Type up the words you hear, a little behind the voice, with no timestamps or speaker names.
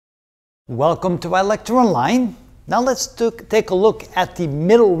Welcome to our lecture online. Now let's take a look at the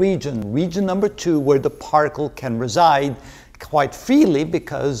middle region, region number 2, where the particle can reside quite freely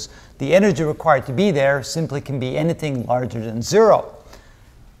because the energy required to be there simply can be anything larger than 0.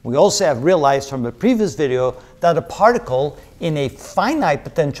 We also have realized from the previous video that a particle in a finite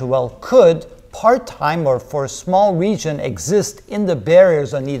potential well could part-time or for a small region exist in the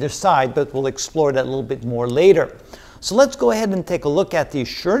barriers on either side, but we'll explore that a little bit more later. So let's go ahead and take a look at the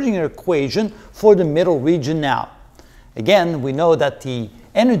Schrodinger equation for the middle region now. Again, we know that the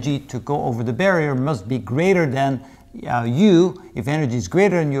energy to go over the barrier must be greater than U. If energy is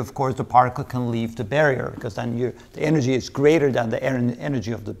greater than U, of course, the particle can leave the barrier because then the energy is greater than the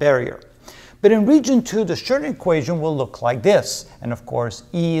energy of the barrier. But in region 2, the Schrodinger equation will look like this. And of course,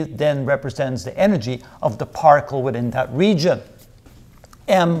 E then represents the energy of the particle within that region.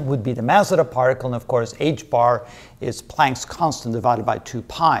 M would be the mass of the particle, and of course h bar is Planck's constant divided by 2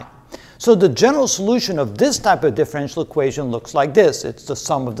 pi. So the general solution of this type of differential equation looks like this. It's the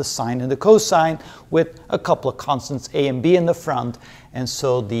sum of the sine and the cosine with a couple of constants a and b in the front. And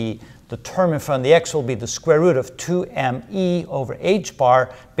so the term in front of the x will be the square root of 2me over h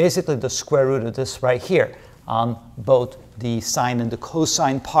bar, basically the square root of this right here on both the sine and the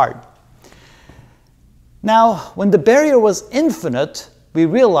cosine part. Now, when the barrier was infinite, we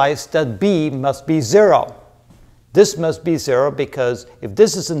realized that b must be 0. This must be 0 because if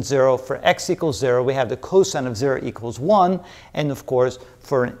this isn't 0, for x equals 0, we have the cosine of 0 equals 1. And of course,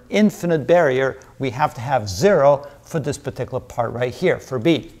 for an infinite barrier, we have to have 0 for this particular part right here, for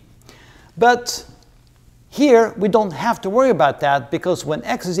b. But here, we don't have to worry about that because when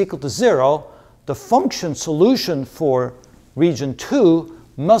x is equal to 0, the function solution for region 2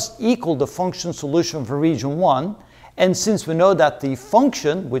 must equal the function solution for region 1. And since we know that the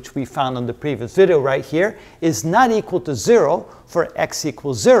function, which we found in the previous video right here, is not equal to 0 for x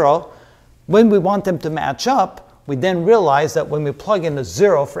equals 0, when we want them to match up, we then realize that when we plug in a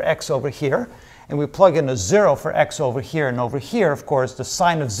 0 for x over here, and we plug in a 0 for x over here and over here, of course, the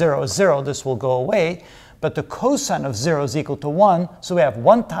sine of 0 is 0, this will go away, but the cosine of 0 is equal to 1, so we have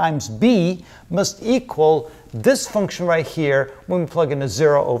 1 times b must equal this function right here when we plug in a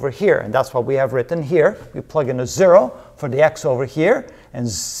 0 over here. And that's what we have written here. We plug in a 0 for the x over here, and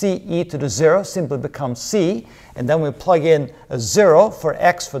c e to the 0 simply becomes c. And then we plug in a 0 for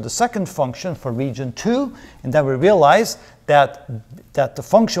x for the second function for region 2, and then we realize that the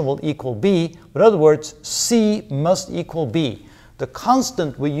function will equal b. In other words, c must equal b. The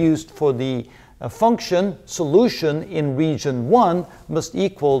constant we used for the function solution in region 1 must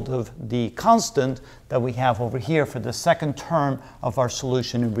equal the constant that we have over here for the second term of our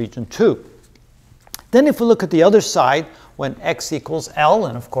solution in region 2. Then if we look at the other side, when x equals L,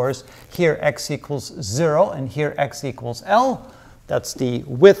 and of course here x equals 0 and here x equals L, that's the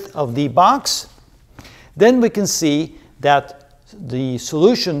width of the box, then we can see that the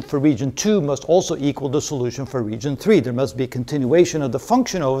solution for region 2 must also equal the solution for region 3. There must be a continuation of the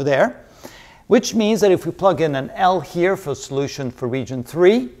function over there, which means that if we plug in an L here for solution for region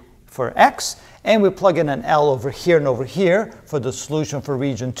 3 for x, and we plug in an L over here and over here for the solution for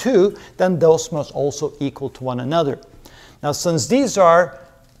region 2, then those must also equal to one another. Now, since these are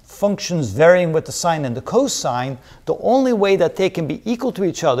functions varying with the sine and the cosine, the only way that they can be equal to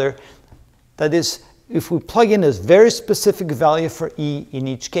each other, that is, if we plug in a very specific value for e in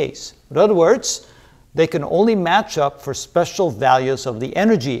each case. In other words, they can only match up for special values of the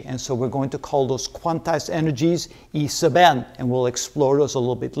energy, and so we're going to call those quantized energies E sub n, and we'll explore those a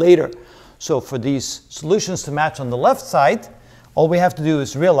little bit later. So for these solutions to match on the left side, all we have to do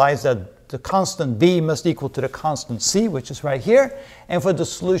is realize that the constant b must equal to the constant c, which is right here, and for the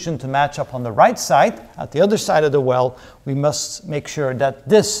solution to match up on the right side, at the other side of the well, we must make sure that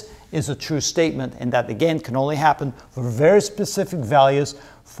this is a true statement, and that again can only happen for very specific values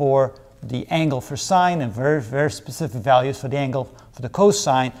for the angle for sine and very, very specific values for the angle for the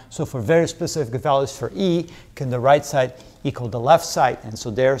cosine. So for very specific values for E, can the right side equal the left side? And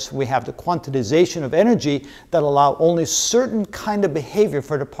so there's we have the quantization of energy that allow only certain kind of behavior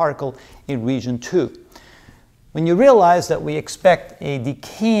for the particle in region 2. When you realize that we expect a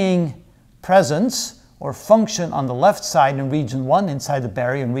decaying presence or function on the left side in region 1, inside the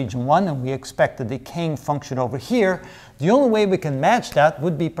barrier in region 1, and we expect a decaying function over here, the only way we can match that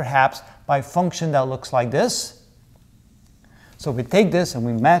would be perhaps by a function that looks like this. So we take this and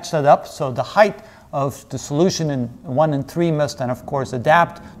we match that up, so the height of the solution in 1 and 3 must then of course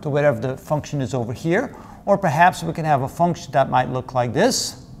adapt to whatever the function is over here, or perhaps we can have a function that might look like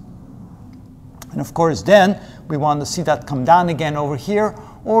this. And of course then we want to see that come down again over here,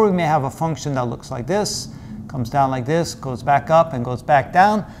 or we may have a function that looks like this, comes down like this, goes back up and goes back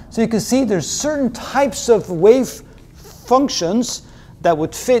down. So you can see there's certain types of wave functions that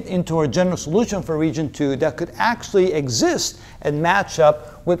would fit into our general solution for region 2 that could actually exist and match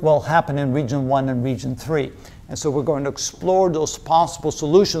up with what will happen in region 1 and region 3. And so we're going to explore those possible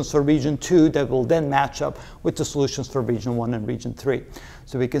solutions for region 2 that will then match up with the solutions for region 1 and region 3.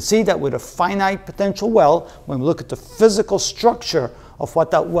 So we can see that with a finite potential well, when we look at the physical structure of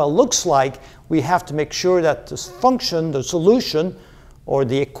what that well looks like, we have to make sure that this function, the solution, or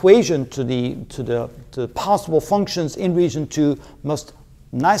the equation to the possible functions in region 2 must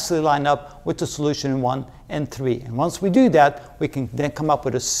nicely line up with the solution in 1 and 3. And once we do that, we can then come up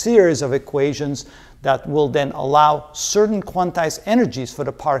with a series of equations that will then allow certain quantized energies for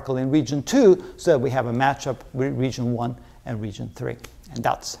the particle in region 2 so that we have a matchup with region 1 and region 3. And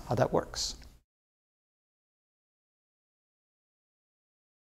that's how that works.